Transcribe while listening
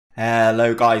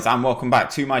Hello guys and welcome back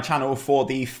to my channel for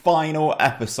the final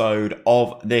episode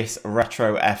of this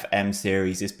Retro FM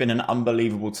series. It's been an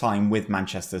unbelievable time with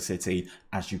Manchester City,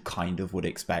 as you kind of would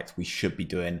expect. We should be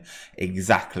doing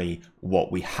exactly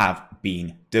what we have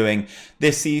been doing.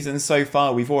 This season so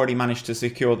far, we've already managed to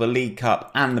secure the League Cup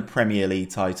and the Premier League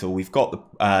title. We've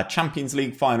got the Champions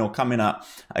League final coming up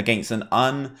against an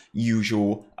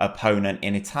unusual opponent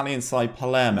in Italian side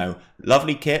Palermo.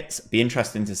 Lovely kits. Be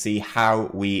interesting to see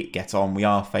how we get on. We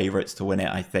are favourites to win it,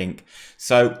 I think.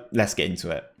 So let's get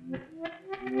into it.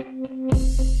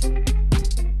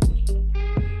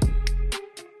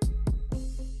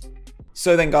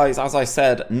 So then guys, as I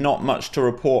said, not much to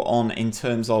report on in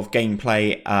terms of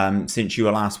gameplay since you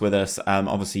were last with us.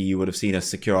 Obviously you would have seen us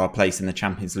secure our place in the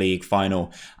Champions League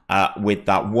final with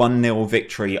that 1-0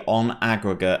 victory on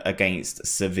aggregate against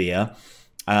Sevilla.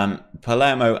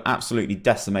 Palermo absolutely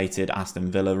decimated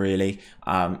Aston Villa really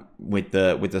with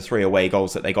the 3 away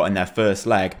goals that they got in their first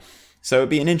leg. So it'd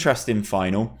be an interesting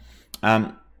final.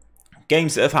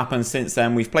 Games that have happened since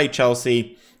then, we've played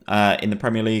Chelsea in the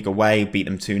Premier League away, beat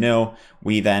them 2-0.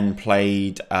 We then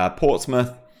played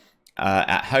Portsmouth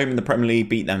at home in the Premier League,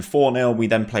 beat them 4-0. We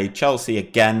then played Chelsea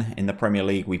again in the Premier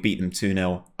League. We beat them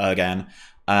 2-0 again.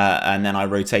 And then I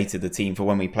rotated the team for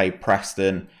when we played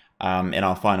Preston in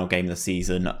our final game of the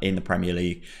season in the Premier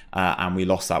League. And we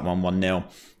lost that one 1-0.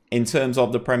 In terms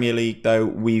of the Premier League, though,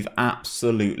 we've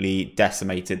absolutely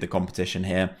decimated the competition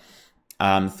here.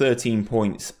 13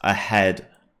 points ahead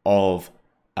of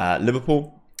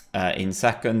Liverpool in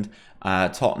second,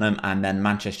 Tottenham, and then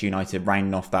Manchester United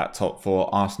rounding off that top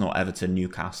four. Arsenal, Everton,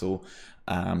 Newcastle,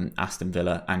 Aston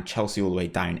Villa, and Chelsea all the way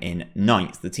down in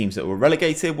ninth. The teams that were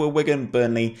relegated were Wigan,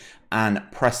 Burnley, and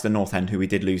Preston North End, who we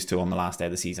did lose to on the last day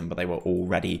of the season, but they were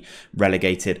already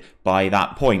relegated by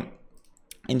that point.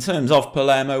 In terms of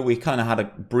Palermo, we kind of had a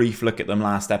brief look at them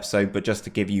last episode, but just to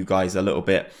give you guys a little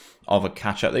bit of a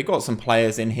catch-up, they've got some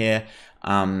players in here,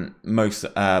 most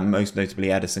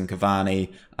notably Edison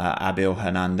Cavani, Abel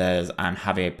Hernandez, and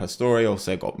Javier Pastore.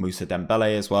 Also got Moussa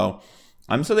Dembele as well.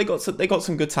 So they got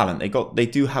some good talent. They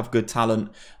do have good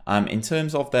talent. In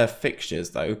terms of their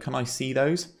fixtures, though, can I see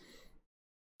those?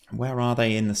 Where are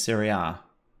they in the Serie A?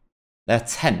 They're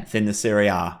 10th in the Serie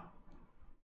A,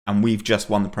 and we've just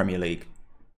won the Premier League.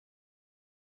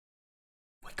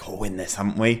 We got to win this,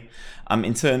 haven't we?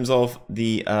 In terms of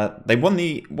the, they won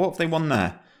the, what have they won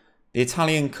there? The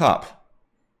Italian Cup.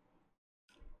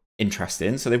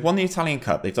 Interesting. So they've won the Italian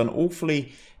Cup. They've done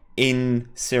awfully in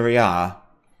Serie A.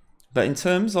 But in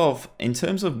terms of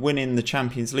winning the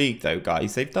Champions League, though,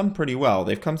 guys, they've done pretty well.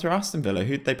 They've come through Aston Villa.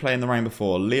 Who did they play in the round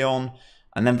before? Lyon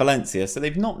and then Valencia. So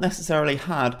they've not necessarily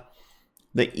had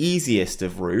the easiest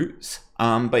of routes,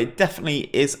 but it definitely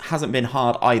hasn't been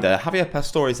hard either. Javier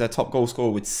Pastore is their top goal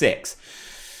scorer with 6.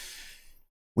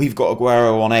 We've got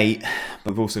Aguero on 8,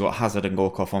 but we've also got Hazard and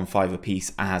Gorkov on 5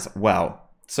 apiece as well.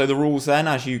 So the rules then,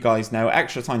 as you guys know,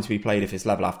 extra time to be played if it's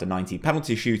level after 90,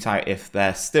 penalty shootout if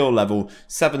they're still level,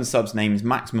 7 subs names,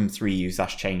 maximum 3 used.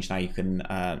 That's changed now. You can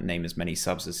name as many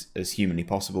subs as humanly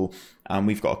possible.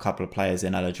 We've got a couple of players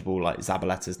ineligible, like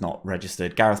Zabaleta's not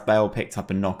registered. Gareth Bale picked up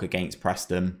a knock against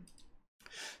Preston.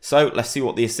 So let's see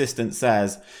what the assistant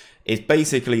says. It's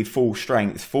basically full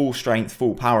strength,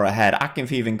 full power ahead.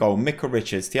 Akinfeev in goal, Mika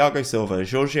Richards, Thiago Silva,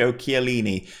 Giorgio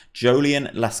Chiellini,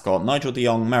 Jolien Lescott, Nigel de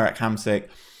Jong, Merrick Hamsik,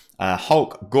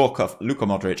 Hulk, Gorkov, Luka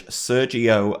Modric,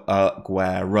 Sergio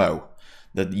Aguero.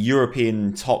 The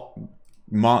European top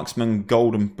marksman,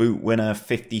 golden boot winner,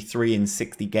 53 in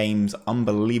 60 games.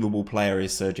 Unbelievable player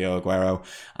is Sergio Aguero.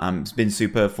 It's been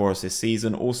superb for us this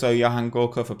season. Also, Johan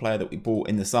Gorkov, a player that we bought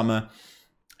in the summer.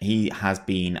 He has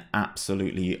been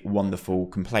absolutely wonderful,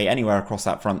 can play anywhere across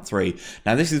that front 3.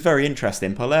 Now, this is very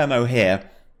interesting. Palermo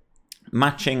here,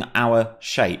 matching our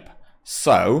shape.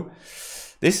 So,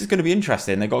 this is going to be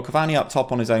interesting. They've got Cavani up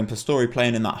top on his own, Pastore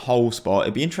playing in that whole spot.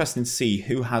 It'd be interesting to see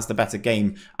who has the better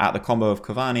game at the combo of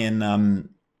Cavani and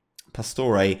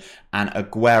Pastore and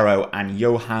Aguero and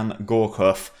Johan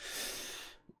Gorkov.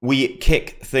 We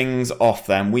kick things off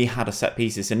then. We had a set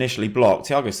piece that's initially blocked.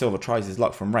 Thiago Silva tries his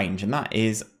luck from range, and that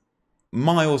is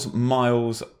miles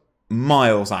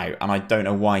out. And I don't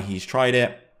know why he's tried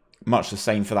it. Much the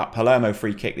same for that Palermo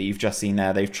free kick that you've just seen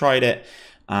there. They've tried it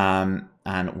and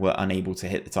were unable to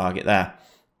hit the target there.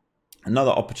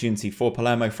 Another opportunity for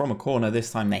Palermo from a corner.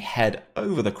 This time they head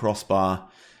over the crossbar,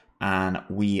 and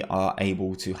we are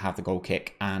able to have the goal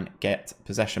kick and get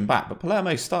possession back. But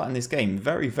Palermo starting this game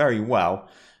very, very well.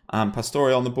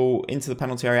 Pastore on the ball into the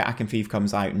penalty area. Akinfeev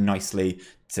comes out nicely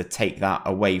to take that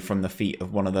away from the feet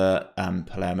of one of the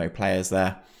Palermo players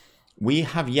there. We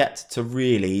have yet to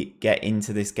really get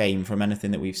into this game from anything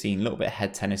that we've seen. A little bit of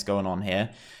head tennis going on here.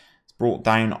 It's brought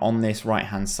down on this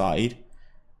right-hand side.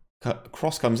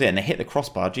 Cross comes in. They hit the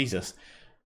crossbar. Jesus.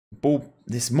 Ball.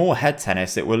 There's more head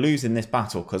tennis that we're losing this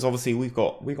battle because obviously we've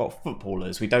got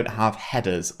footballers. We don't have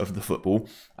headers of the football,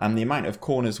 and the amount of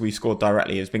corners we scored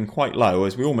directly has been quite low,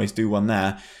 as we almost do one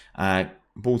there.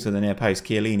 Ball to the near post.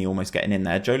 Chiellini almost getting in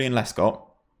there. Joleon Lescott.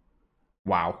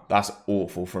 Wow, that's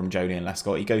awful from Joleon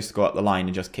Lescott. He goes to go up the line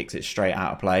and just kicks it straight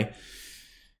out of play.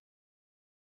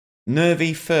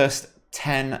 Nervy first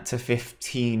 10 to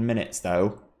 15 minutes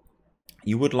though.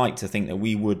 You would like to think that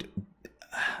we would...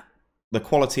 the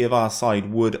quality of our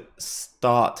side would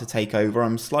start to take over.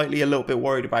 I'm slightly a little bit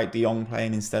worried about De Jong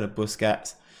playing instead of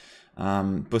Busquets.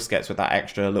 Busquets with that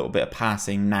extra little bit of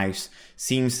passing now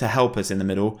seems to help us in the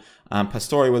middle.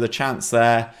 Pastore with a chance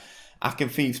there.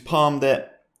 Akinfeev's palmed it.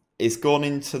 It's gone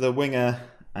into the winger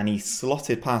and he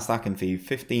slotted past Akinfeev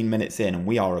 15 minutes in, and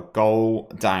we are a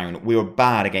goal down. We were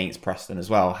bad against Preston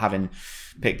as well, having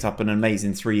picked up an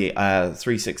amazing 3,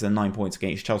 6 and 9 points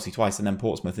against Chelsea twice and then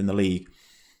Portsmouth in the league.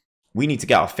 We need to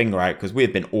get our finger out because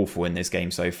we've been awful in this game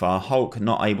so far. Hulk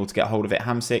not able to get hold of it.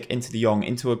 Hamsik into De Jong,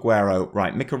 into Aguero.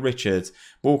 Right, Mika Richards.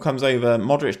 Ball comes over.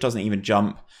 Modric doesn't even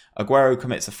jump. Aguero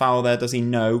commits a foul there. Does he?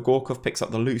 No. Gorkov picks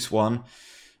up the loose one.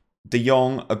 De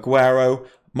Jong, Aguero.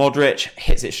 Modric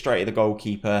hits it straight at the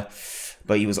goalkeeper,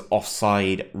 but he was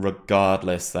offside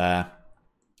regardless there.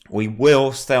 We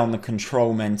will stay on the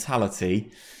control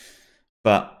mentality,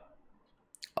 but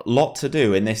a lot to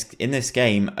do in this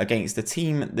game against a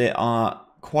team that are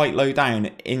quite low down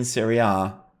in Serie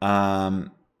A.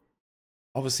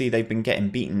 Obviously, they've been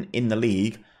getting beaten in the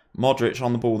league. Modric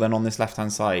on the ball then on this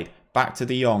left-hand side. Back to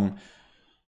De Jong.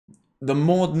 The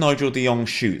more Nigel De Jong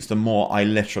shoots, the more I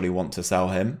literally want to sell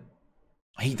him.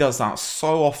 He does that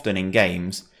so often in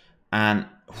games, and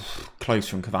close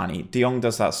from Cavani. De Jong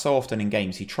does that so often in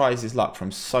games. He tries his luck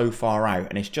from so far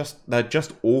out, and they're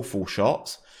just awful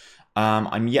shots.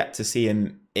 I'm yet to see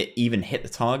him even hit the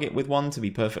target with one, to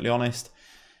be perfectly honest.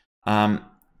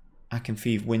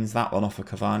 Akinfeev wins that one off of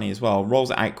Cavani as well.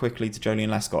 Rolls it out quickly to Joleon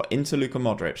Lescott. Into Luka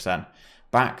Modric then.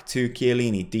 Back to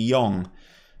Chiellini. De Jong.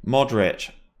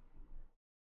 Modric.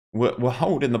 We're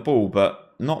holding the ball, but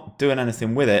not doing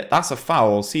anything with it. That's a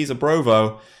foul. Cesar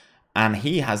Brovo. And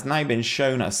he has now been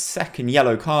shown a second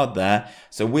yellow card there.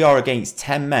 So we are against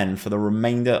 10 men for the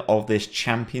remainder of this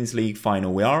Champions League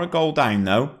final. We are a goal down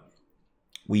though.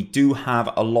 We do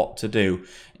have a lot to do.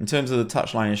 In terms of the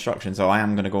touchline instructions, so I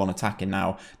am going to go on attacking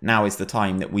now. Now is the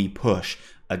time that we push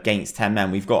against 10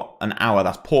 men. We've got an hour.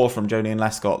 That's poor from Joleon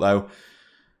Lescott though.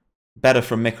 Better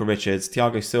from Mika Richards.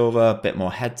 Thiago Silva, a bit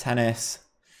more head tennis.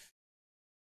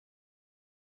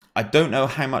 I don't know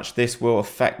how much this will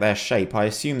affect their shape. I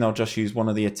assume they'll just use one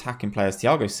of the attacking players.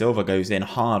 Thiago Silva goes in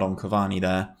hard on Cavani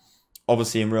there.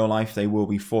 Obviously, in real life, they will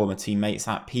be former teammates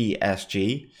at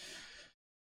PSG.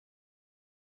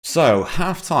 So,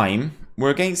 half-time, we're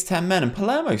against 10 men, and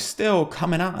Palermo's still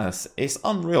coming at us. It's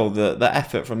unreal, the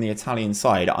effort from the Italian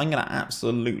side. I'm going to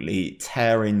absolutely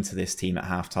tear into this team at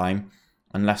half-time,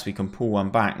 unless we can pull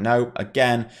one back. No,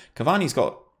 again, Cavani's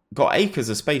got acres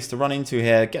of space to run into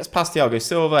here. Gets past Thiago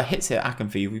Silva, hits it at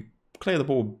Akinfeev. We clear the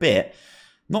ball a bit.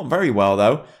 Not very well,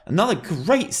 though. Another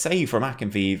great save from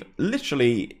Akinfeev.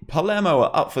 Literally, Palermo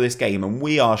are up for this game, and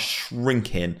we are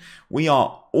shrinking. We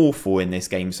are awful in this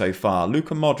game so far.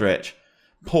 Luka Modric,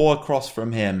 poor cross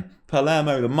from him.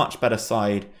 Palermo, the much better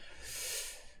side.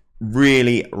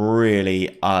 Really,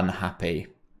 really unhappy.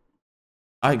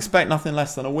 I expect nothing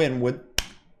less than a win.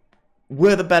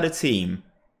 We're the better team.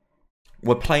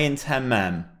 We're playing 10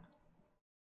 men.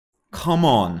 Come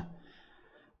on.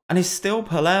 And it's still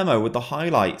Palermo with the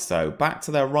highlights, though. Back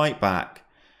to their right back.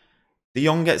 De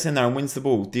Jong gets in there and wins the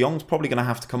ball. De Jong's probably going to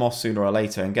have to come off sooner or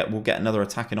later and we'll get another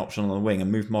attacking option on the wing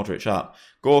and move Modric up.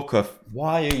 Gorkov,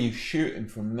 why are you shooting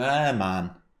from there,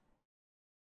 man?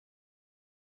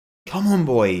 Come on,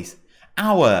 boys.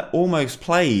 Hour almost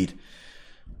played.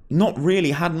 Not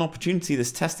really had an opportunity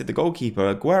that's tested the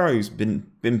goalkeeper. Aguero's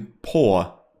been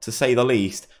poor, to say the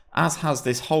least, as has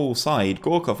this whole side.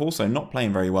 Gorkov also not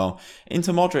playing very well.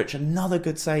 Into Modric, another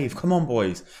good save. Come on,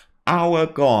 boys. Hour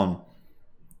gone.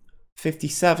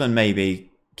 57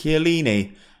 maybe.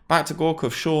 Chiellini. Back to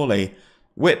Gorkov, surely.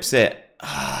 Whips it.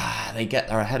 They get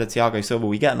there ahead of Thiago Silva.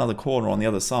 We get another corner on the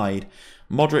other side.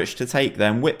 Modric to take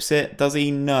then. Whips it. Does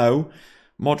he? No.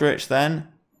 Modric then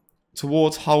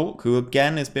towards Hulk, who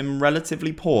again has been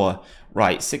relatively poor.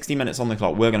 Right, 60 minutes on the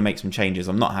clock. We're going to make some changes.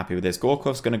 I'm not happy with this.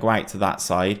 Gorkov's going to go out to that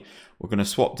side. We're going to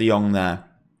swap De Jong there.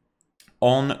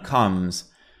 On comes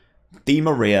Di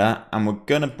Maria, and we're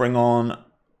going to bring on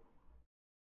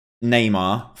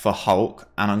Neymar for Hulk,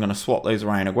 and I'm going to swap those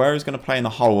around. Aguero's going to play in the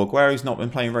hole. Aguero's not been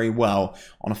playing very well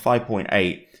on a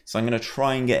 5.8, so I'm going to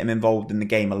try and get him involved in the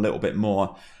game a little bit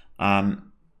more.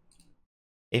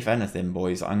 If anything,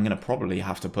 boys, I'm going to probably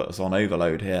have to put us on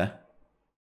overload here.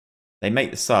 They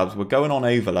make the subs. We're going on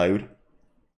overload.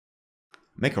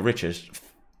 Mika Richards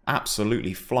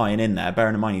absolutely flying in there,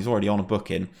 bearing in mind he's already on a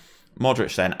booking.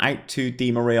 Modric then out to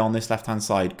Di Maria on this left-hand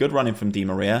side. Good running from Di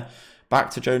Maria. Back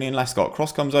to Julian Lescott.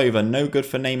 Cross comes over. No good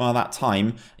for Neymar that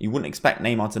time. You wouldn't expect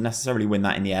Neymar to necessarily win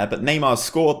that in the air, but Neymar's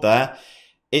scored there.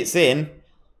 It's in.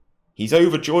 He's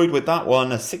overjoyed with that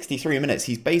one. 63 minutes.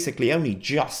 He's basically only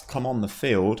just come on the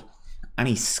field, and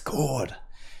he scored.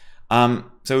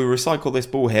 So we recycle this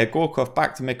ball here. Gorkov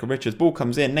back to Mika Richards. Ball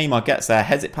comes in. Neymar gets there.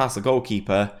 Heads it past the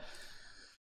goalkeeper.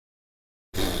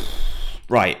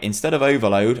 Right. Instead of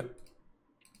overload,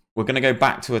 we're going to go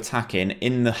back to attacking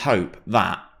in the hope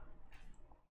that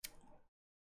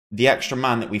the extra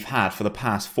man that we've had for the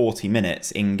past 40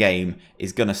 minutes in game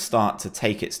is going to start to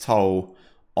take its toll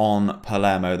on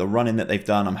Palermo. The running that they've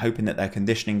done, I'm hoping that their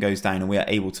conditioning goes down and we are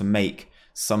able to make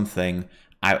something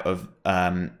out of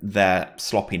their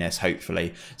sloppiness,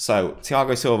 hopefully. So,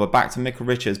 Thiago Silva back to Mika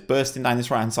Richards, bursting down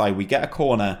this right-hand side. We get a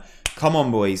corner. Come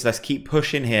on, boys. Let's keep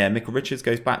pushing here. Mika Richards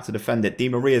goes back to defend it. Di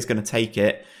Maria's going to take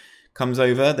it. Comes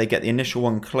over. They get the initial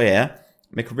one clear.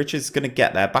 Mika Richards is going to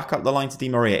get there. Back up the line to Di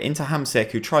Maria. Into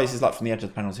Hamsik, who tries his luck from the edge of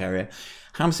the penalty area.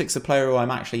 Hamsik's a player who I'm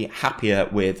actually happier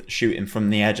with shooting from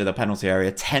the edge of the penalty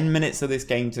area. 10 minutes of this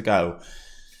game to go.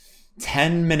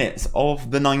 10 minutes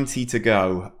of the 90 to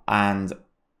go. And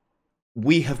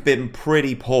we have been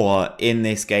pretty poor in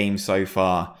this game so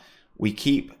far. We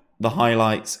keep the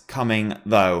highlights coming,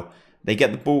 though. They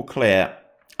get the ball clear.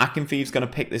 Akinfeev's going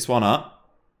to pick this one up.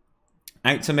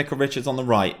 Out to Mika Richards on the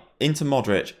right. Into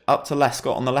Modric. Up to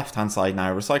Lescott on the left-hand side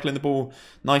now. Recycling the ball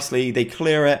nicely. They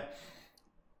clear it.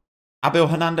 Abel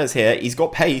Hernandez here. He's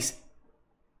got pace.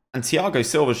 And Thiago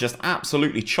Silva's just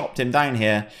absolutely chopped him down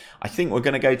here. I think we're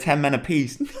going to go 10 men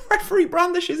apiece. The referee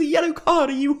brandishes a yellow card.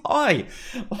 Are you high?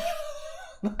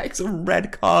 That's a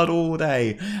red card all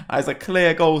day. As a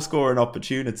clear goal scoring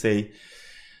opportunity.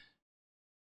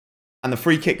 And the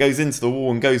free kick goes into the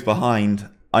wall and goes behind.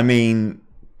 I mean,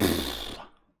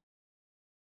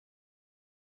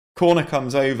 corner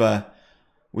comes over.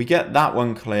 We get that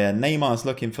one clear. Neymar's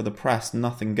looking for the press.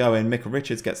 Nothing going. Mika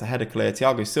Richards gets a header clear.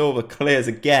 Thiago Silva clears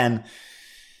again.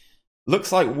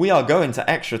 Looks like we are going to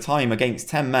extra time against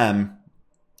 10 men.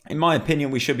 In my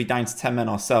opinion, we should be down to 10 men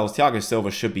ourselves. Thiago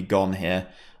Silva should be gone here.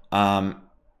 I'm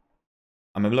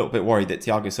a little bit worried that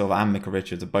Thiago Silva and Mika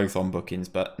Richards are both on bookings,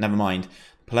 but never mind.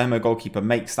 Palermo goalkeeper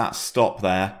makes that stop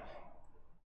there.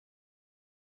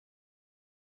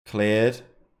 Cleared.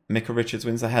 Mika Richards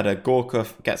wins the header.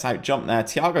 Gorkov gets out jumped there.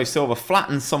 Thiago Silva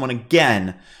flattens someone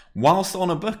again whilst on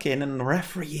a booking, and the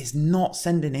referee is not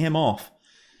sending him off.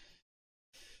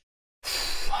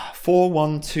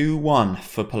 4-1-2-1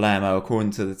 for Palermo,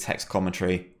 according to the text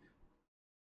commentary.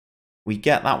 We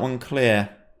get that one clear.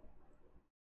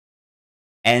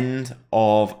 End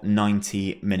of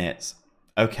 90 minutes.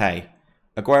 Okay.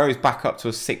 Aguero's back up to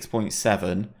a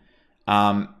 6.7.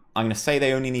 I'm going to say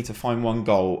they only need to find one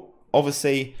goal.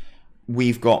 Obviously,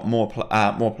 we've got more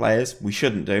players. We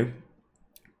shouldn't do.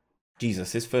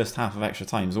 Jesus, his first half of extra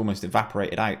time is almost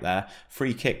evaporated out there.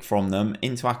 Free kick from them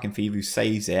into Akinfeev, who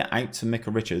saves it. Out to Mika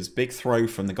Richards. Big throw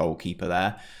from the goalkeeper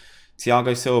there.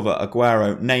 Thiago Silva,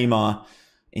 Aguero, Neymar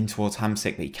in towards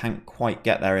Hamsik, but he can't quite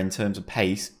get there in terms of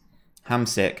pace.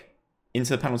 Hamsik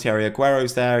into the penalty area.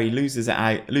 Aguero's there. He loses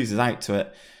out to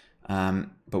it.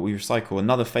 But we recycle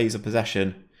another phase of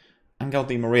possession. Angel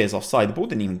Di Maria's offside. The ball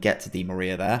didn't even get to Di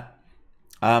Maria there.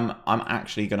 I'm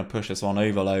actually going to push us on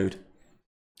overload.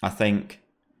 I think.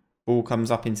 Ball comes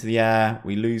up into the air.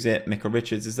 We lose it. Mika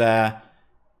Richards is there.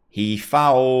 He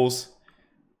fouls.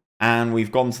 And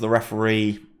we've gone to the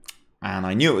referee. And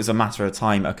I knew it was a matter of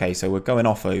time. Okay, so we're going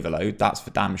off overload. That's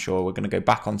for damn sure. We're going to go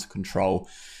back onto control.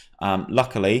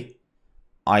 Luckily,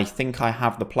 I think I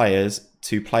have the players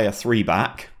to play a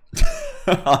 3-back.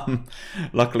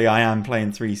 Luckily, I am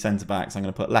playing 3 centre-backs. I'm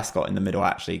going to put Lescott in the middle,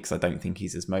 actually, because I don't think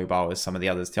he's as mobile as some of the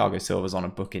others. Thiago Silva's on a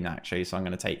booking, actually, so I'm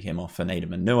going to take him off for Nader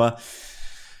Manua.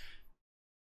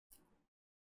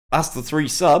 That's the 3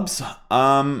 subs.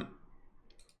 We're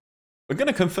going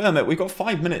to confirm it. We've got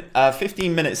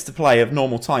 15 minutes to play of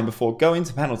normal time before going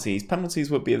to penalties.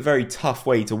 Penalties would be a very tough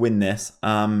way to win this.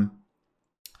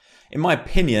 In my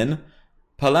opinion,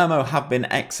 Palermo have been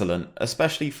excellent,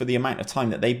 especially for the amount of time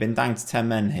that they've been down to 10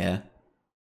 men here.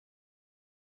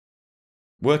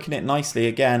 Working it nicely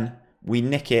again. We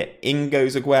nick it. In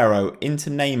goes Aguero into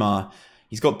Neymar.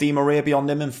 He's got Di Maria beyond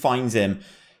him and finds him.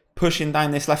 Pushing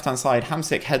down this left-hand side,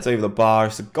 Hamsik heads over the bar.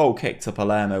 It's a goal kick to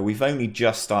Palermo. We've only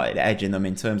just started edging them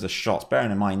in terms of shots.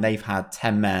 Bearing in mind, they've had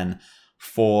 10 men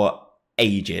for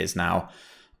ages now.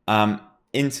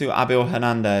 Into Abel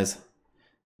Hernandez.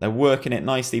 They're working it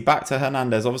nicely. Back to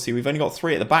Hernandez. Obviously, we've only got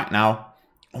 3 at the back now.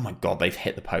 Oh my God, they've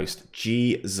hit the post.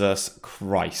 Jesus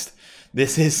Christ.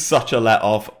 This is such a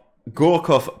let-off.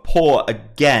 Gorkov poor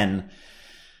again.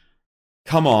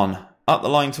 Come on. Up the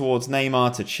line towards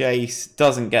Neymar to chase.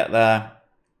 Doesn't get there.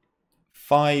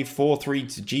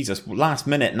 5-4-3 to Jesus. Last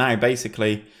minute now,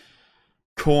 basically.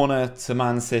 Corner to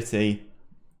Man City.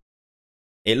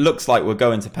 It looks like we're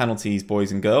going to penalties,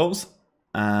 boys and girls.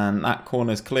 And that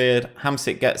corner's cleared.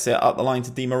 Hamsik gets it up the line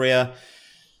to Di Maria.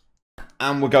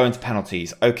 And we're going to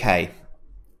penalties. Okay.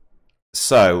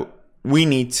 So, we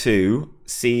need to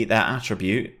see their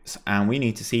attributes. And we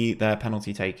need to see their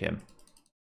penalty taken.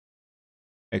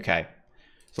 Okay.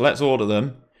 So, let's order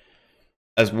them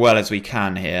as well as we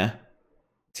can here.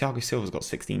 Thiago Silva's got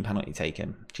 16 penalty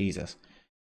taken. Jesus.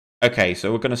 Okay,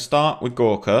 so we're going to start with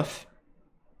Gorkov.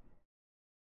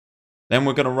 Then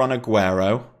we're going to run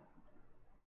Aguero.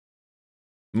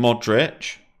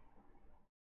 Modric.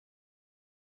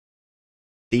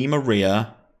 Di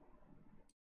Maria.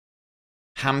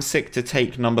 Hamsik to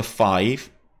take number 5.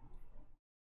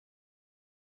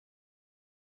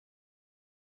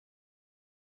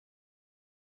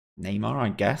 Neymar, I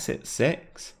guess, at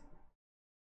 6.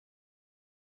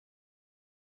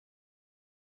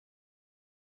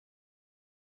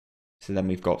 So then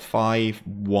we've got 5,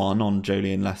 1 on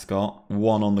Jolien Lescott,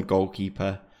 1 on the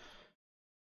goalkeeper.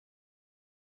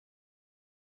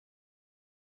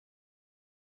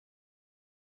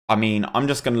 I mean, I'm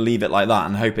just going to leave it like that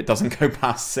and hope it doesn't go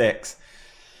past 6.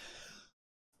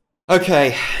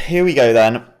 Okay, here we go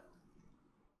then.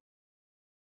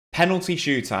 Penalty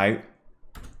shootout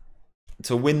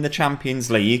to win the Champions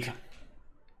League.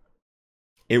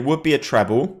 It would be a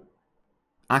treble.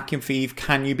 Akinfeev,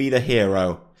 can you be the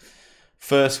hero?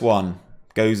 First one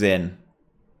goes in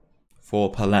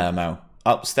for Palermo.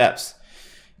 Up steps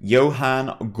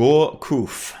Johan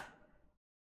Gorkov.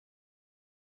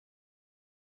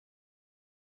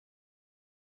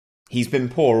 He's been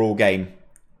poor all game,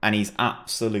 and he's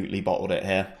absolutely bottled it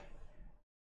here.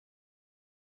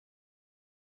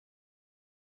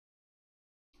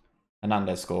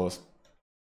 Hernandez scores.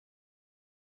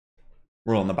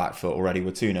 We're on the back foot already.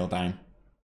 We're 2-0 down.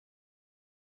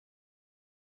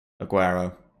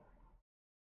 Aguero.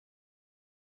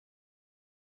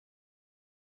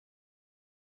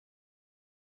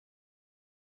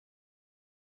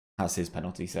 Has his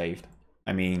penalty saved.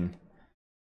 I mean...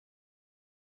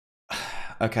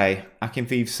 Okay,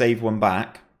 Akinfeev saved one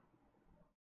back.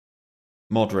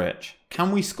 Modric.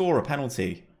 Can we score a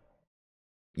penalty?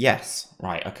 Yes.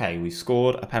 Right, okay, we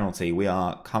scored a penalty. We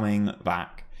are coming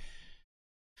back.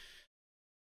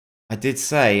 I did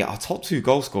say our top 2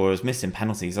 goal scorers missing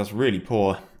penalties. That's really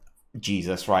poor.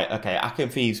 Jesus, right, okay.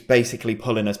 Akinfeev's basically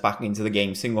pulling us back into the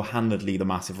game single-handedly, the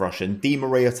massive Russian. Di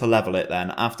Maria to level it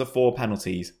then after 4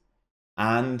 penalties.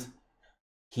 And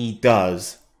he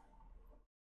does.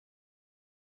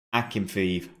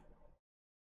 Akinfeev,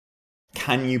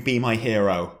 can you be my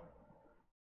hero?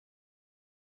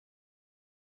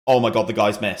 Oh my God, the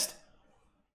guy's missed.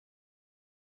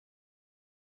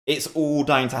 It's all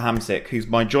down to Hamsik, who's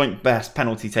my joint best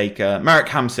penalty taker. Marek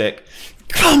Hamsik,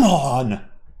 come on!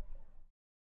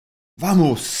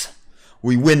 Vamos!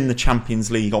 We win the Champions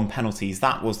League on penalties.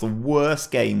 That was the worst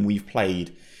game we've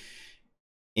played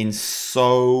in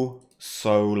so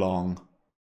long.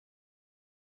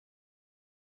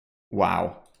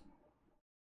 Wow.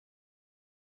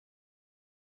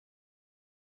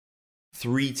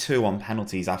 3-2 on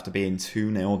penalties after being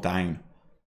 2-0 down.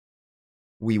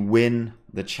 We win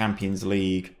the Champions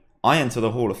League. I enter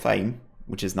the Hall of Fame,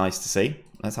 which is nice to see.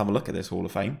 Let's have a look at this Hall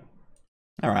of Fame.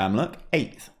 There I am, look.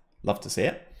 8th. Love to see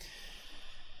it.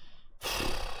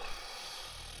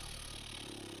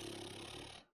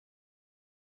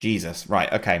 Jesus.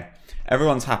 Right, okay.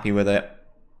 Everyone's happy with it.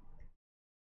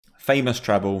 Famous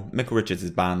treble. Michael Richards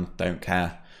is banned. Don't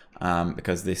care.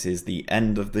 Because this is the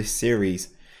end of this series.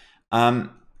 So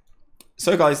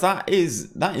guys, that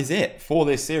is it for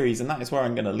this series, and that is where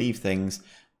I'm going to leave things.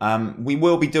 We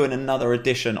will be doing another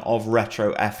edition of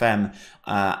Retro FM,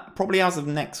 probably as of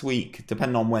next week,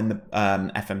 depending on when the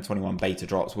FM21 beta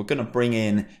drops. We're going to bring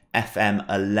in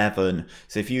FM11.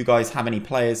 So if you guys have any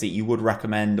players that you would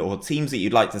recommend or teams that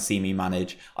you'd like to see me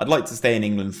manage, I'd like to stay in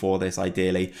England for this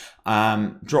ideally.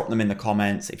 Drop them in the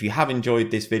comments. If you have enjoyed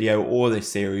this video or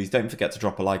this series, don't forget to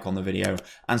drop a like on the video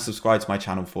and subscribe to my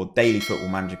channel for daily Football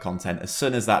Manager content as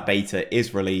soon as that beta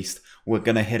is released. We're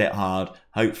going to hit it hard.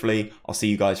 Hopefully, I'll see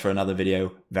you guys for another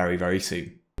video very, very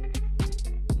soon.